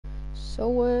So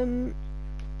We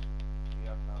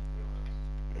have no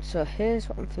viewers. so here's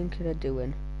what I'm thinking of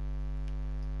doing.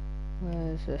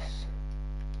 Where's this?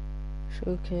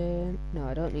 Sugarcane. No,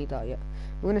 I don't need that yet.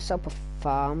 I'm gonna set up a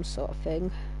farm sort of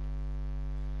thing.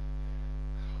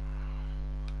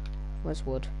 Where's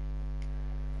wood?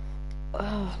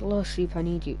 Oh, little sheep, I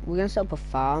need you. We're gonna set up a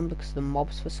farm because the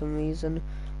mobs, for some reason,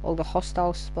 all the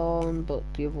hostiles spawn, but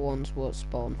the other ones won't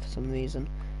spawn for some reason.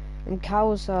 And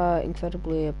cows are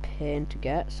incredibly a pain to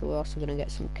get, so we're also gonna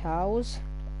get some cows.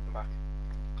 I'm back.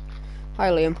 Hi,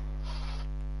 Liam.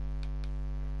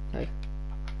 Hey.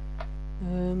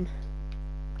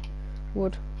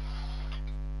 Wood.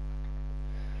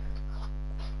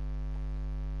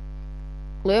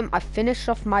 Liam, I finished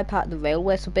off my part of the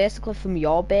railway, so basically from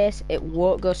your base, it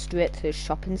won't go straight to the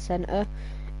shopping centre.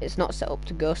 It's not set up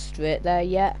to go straight there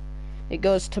yet. It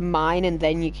goes to mine, and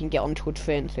then you can get onto a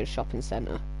train to the shopping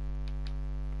centre.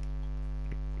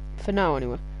 For now,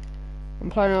 anyway.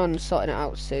 I'm planning on sorting it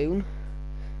out soon.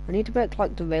 I need to make,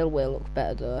 like, the railway look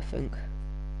better, though, I think.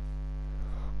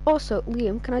 Also,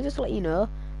 Liam, can I just let you know,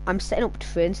 I'm setting up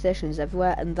train stations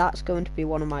everywhere, and that's going to be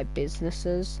one of my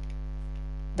businesses.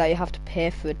 That you have to pay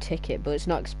for a ticket, but it's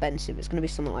not expensive. It's going to be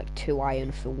something like 2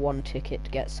 iron for 1 ticket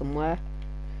to get somewhere.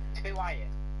 2 iron?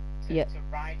 Yeah. To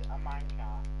ride a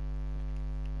minecart?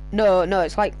 No,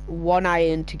 it's like 1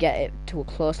 iron to get it to a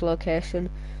close location.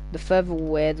 The further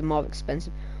away, the more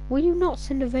expensive. Will you not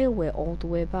send a railway all the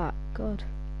way back? God.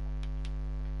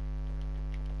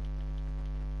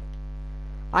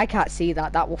 I can't see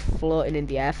that. That was floating in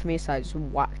the air for me, so I just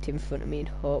whacked in front of me and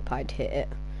hope I'd hit it.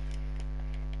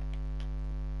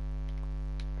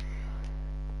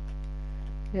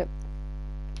 Yep.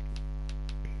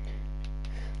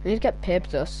 I need to get paper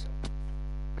dust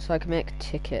so I can make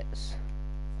tickets.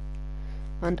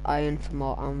 And iron for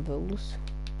more anvils.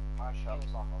 My shop's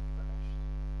not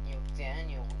unfinished. Yo,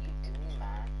 Daniel, what you doing,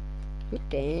 man? Good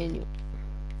Daniel.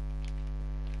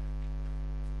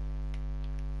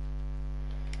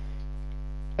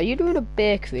 Are you doing a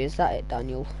bakery? Is that it,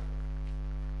 Daniel?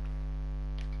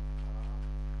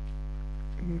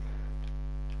 Mm.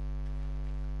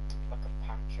 Like a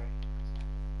pantry.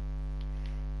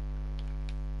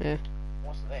 Yeah.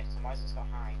 What's this? And why is it so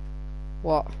high?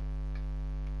 What?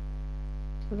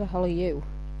 Who the hell are you?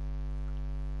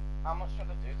 How much should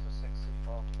I do for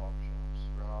 64 bookshelves?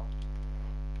 Raw?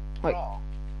 Like- Raw?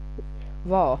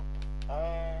 Raw?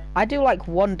 Uh, I do like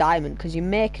 1 diamond because you're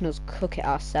making us cook it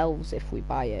ourselves if we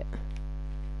buy it.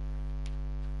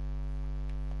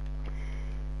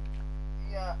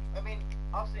 Yeah, I mean,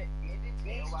 obviously,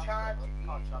 these charge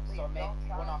contracts, so make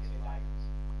 1 or 2 diamonds.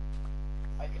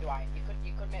 Or you could do iron.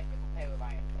 You could make people pay with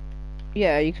iron.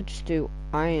 Yeah, you could just do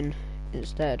iron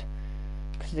instead.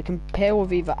 Because they can pay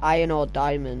with either iron or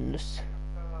diamonds.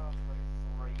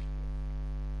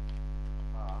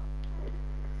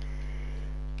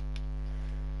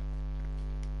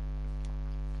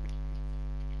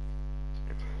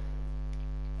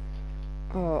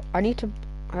 Oh, I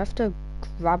have to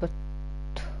grab a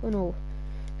ton of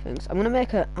things.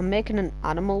 I'm making an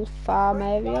animal farm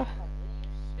area.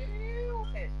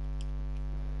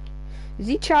 Is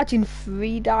he charging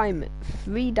 3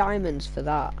 diamonds for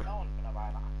that? No one's gonna buy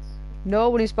that. No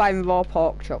one is buying raw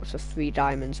pork chops for 3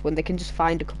 diamonds when they can just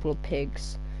find a couple of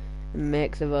pigs and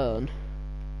make their own.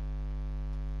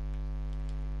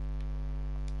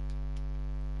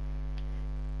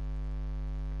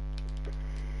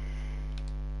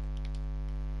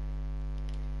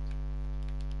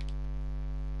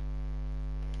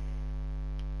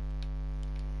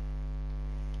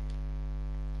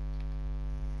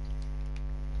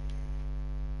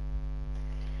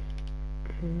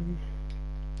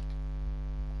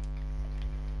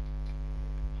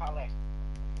 Harley,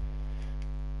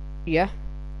 Yeah.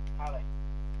 Harley.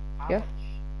 Yeah?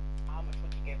 How much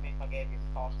would you give me if I gave you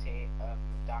 40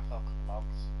 dark oak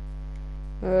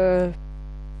logs?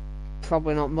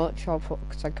 Probably not much.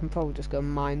 Because I can probably just go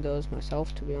mine those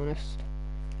myself, to be honest.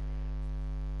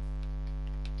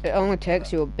 It only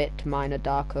takes you a bit to mine a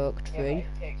dark oak Yeah, but tree.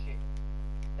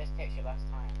 this takes you less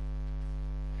time.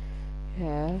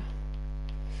 Yeah.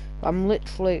 I'm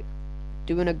literally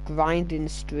doing a grinding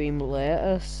stream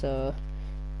later, so...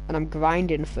 And I'm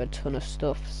grinding for a ton of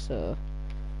stuff, so...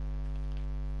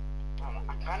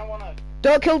 I kind of want to...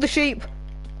 Don't kill the sheep!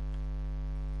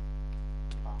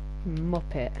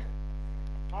 Muppet.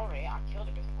 Sorry, I killed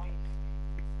it before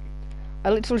you. I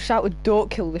literally shouted, don't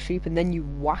kill the sheep, and then you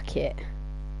whack it.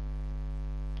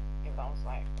 Yeah, that was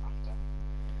like after.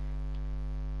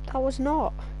 That was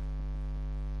not.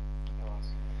 It was.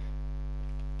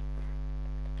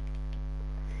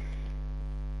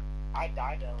 I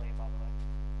died earlier, by the way.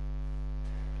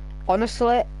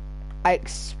 honestly, I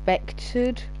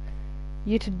expected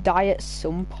you to die at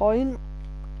some point.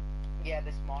 Yeah,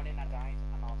 this morning I died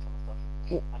and all sort of stuff.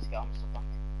 I had to get all my stuff back.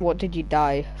 What did you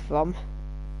die from?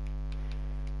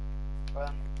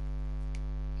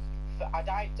 I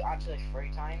died actually 3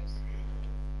 times.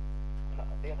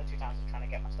 The other 2 times I was trying to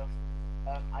get my stuff.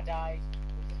 I died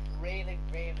with this really,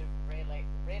 really, really,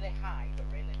 really high but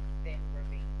really thin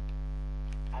ravine.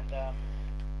 And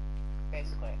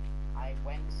basically, I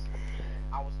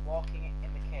was walking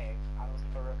in the cave and there was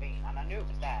a ravine, and I knew it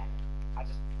was there.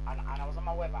 And I was on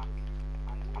my way back,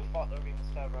 and I thought the ravine was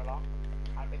further along,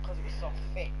 and because it was so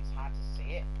thick, it's hard to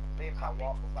see it. Liam, how many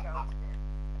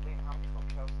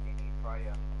bookshelves do you need for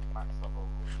your max level?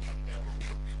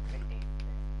 15.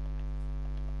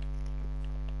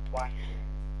 Why?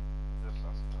 Just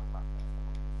asking that.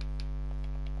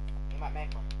 You might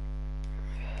make one.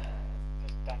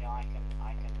 Because Daniel, I can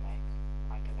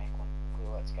make one. We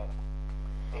work together.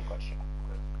 Be a good shot.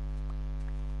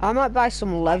 I might buy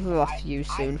some leather off you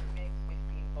soon. I can make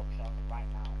 15 bookshelves right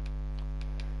now.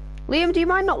 Liam, do you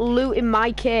mind not looting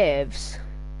my caves?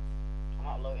 I'm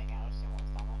not looting it, I was seeing what's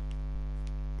down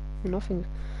there. Nothing.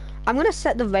 I'm gonna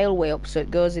set the railway up so it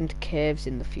goes into caves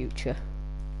in the future.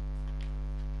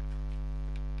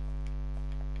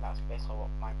 That's basically what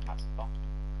Minecraft's for.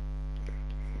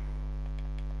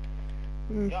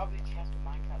 Mm. You don't have any chest with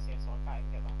Minecraft here, so I can't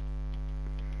even get that.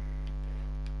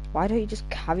 Why don't you just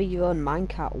carry your own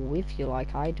minecart with you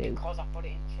like I do? Because I put it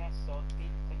in chest so people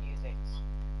can use it.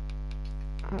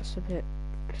 That's a bit...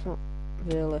 It's not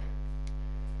really...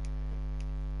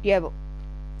 Yeah, but...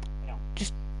 You know,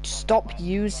 Just stop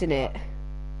using it.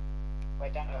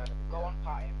 Wait, Daniel, go on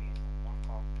party and use one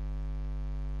call.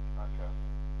 Okay.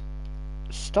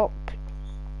 Stop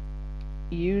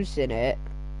using it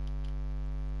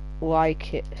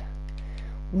like it...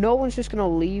 No one's just gonna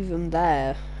leave them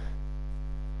there.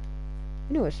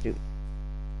 You know what to do.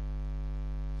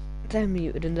 They're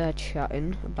muted and they're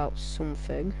chatting about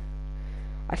something.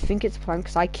 I think it's planned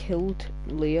because I killed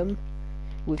Liam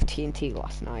with TNT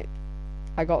last night.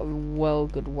 I got a well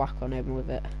good whack on him with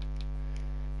it.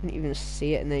 Didn't even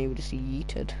see it and then he was just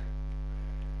yeeted.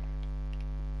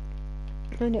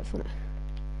 I find it funny.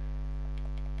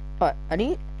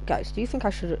 Alright, guys, do you think I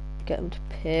should get them to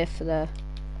pay for their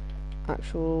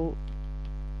actual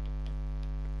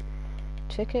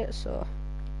tickets or...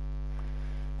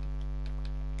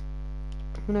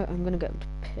 I'm gonna get them to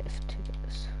pay for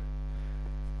tickets.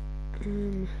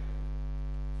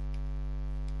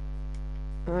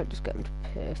 I might just get them to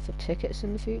pay for tickets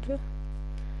in the future.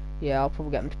 Yeah, I'll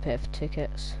probably get them to pay for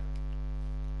tickets.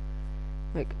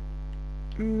 Like,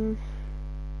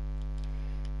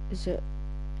 is it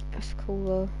ethical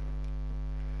though?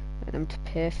 Get them to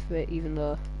pay for it even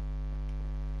though...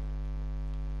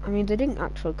 I mean, they didn't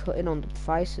actually cut in on the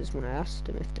prices when I asked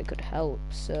them if they could help,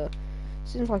 so...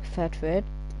 Seems like a fair trade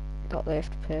that they have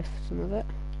to pay for some of it.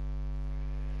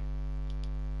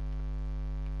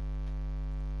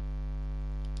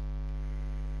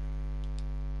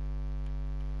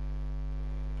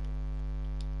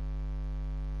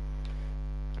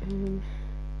 Here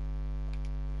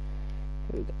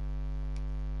we go.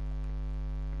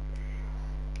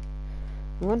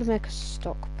 I'm going to make a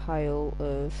stockpile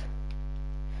of...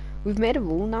 We've made a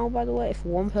rule now, by the way, if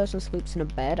one person sleeps in a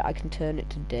bed, I can turn it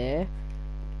to day.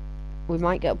 We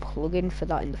might get a plug-in for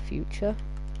that in the future,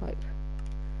 like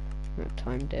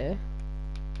time day.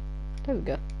 There we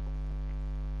go.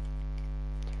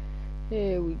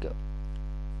 Here we go.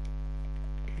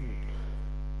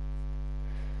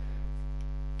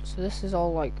 So this is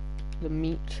all like the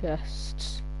meat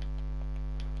chests.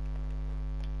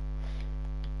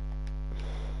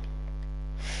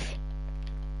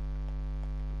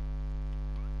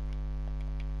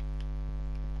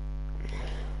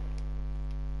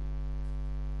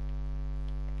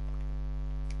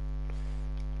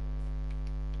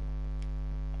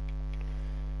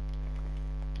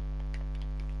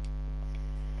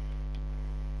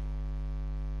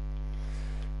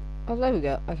 Oh, there we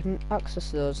go. I can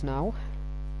access those now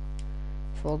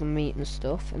for all the meat and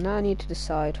stuff. And now I need to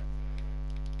decide.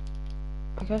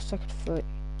 I guess I could throw it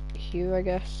here, I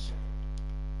guess.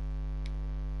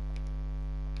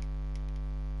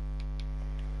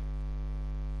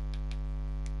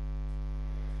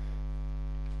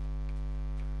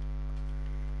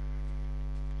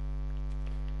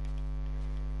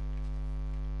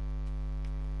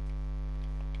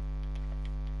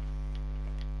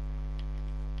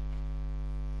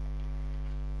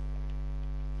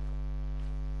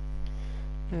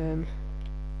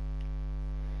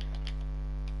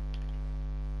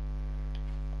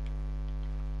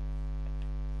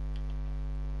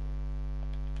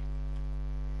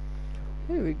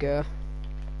 Here we go.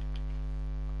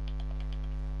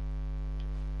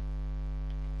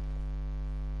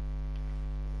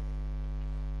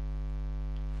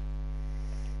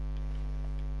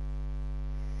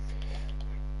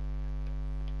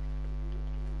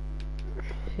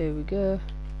 Here we go.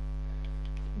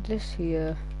 This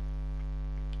here.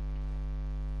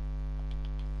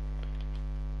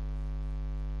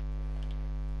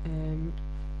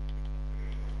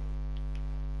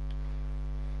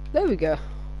 There we go.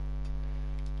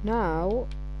 Now,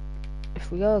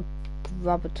 if we go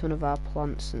grab a ton of our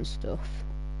plants and stuff,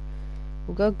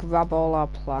 we'll go grab all our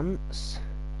plants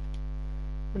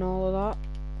and all of that.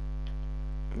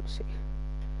 Let's see.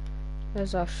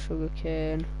 There's our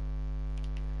sugarcane.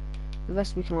 The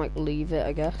rest we can like leave it,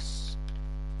 I guess.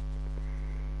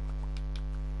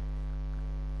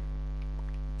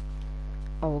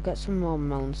 Oh, we'll get some more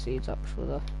melon seeds actually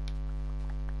though.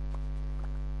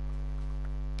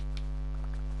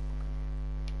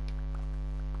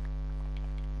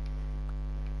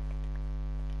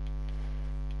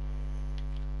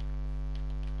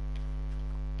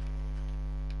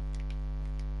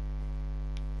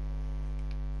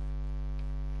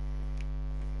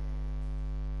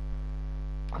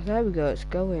 Oh, there we go, it's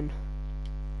going.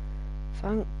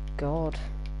 Thank God.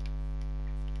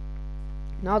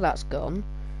 Now that's gone,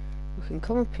 we can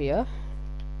come up here.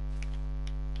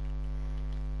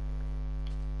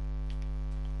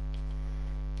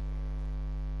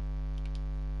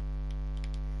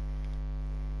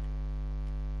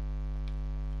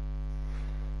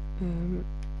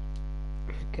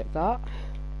 Get that.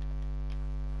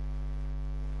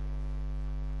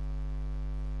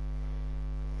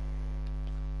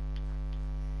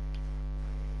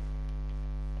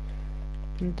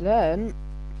 And then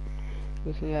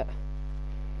we can get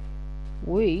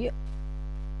wheat.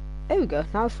 There we go.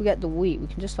 Now if we get the wheat, we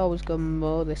can just always go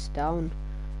mow this down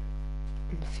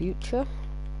in the future.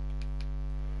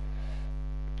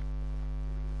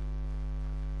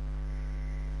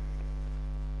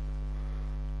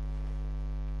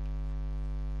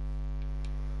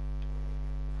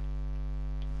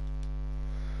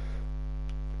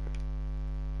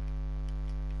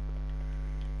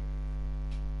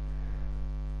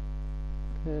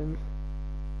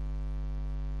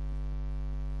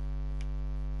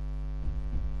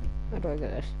 How do I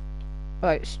get this?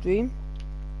 Right, stream.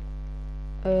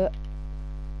 I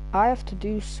have to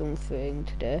do something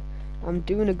today. I'm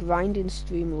doing a grinding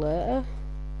stream later,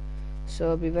 so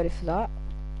I'll be ready for that.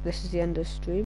 This is the end of stream.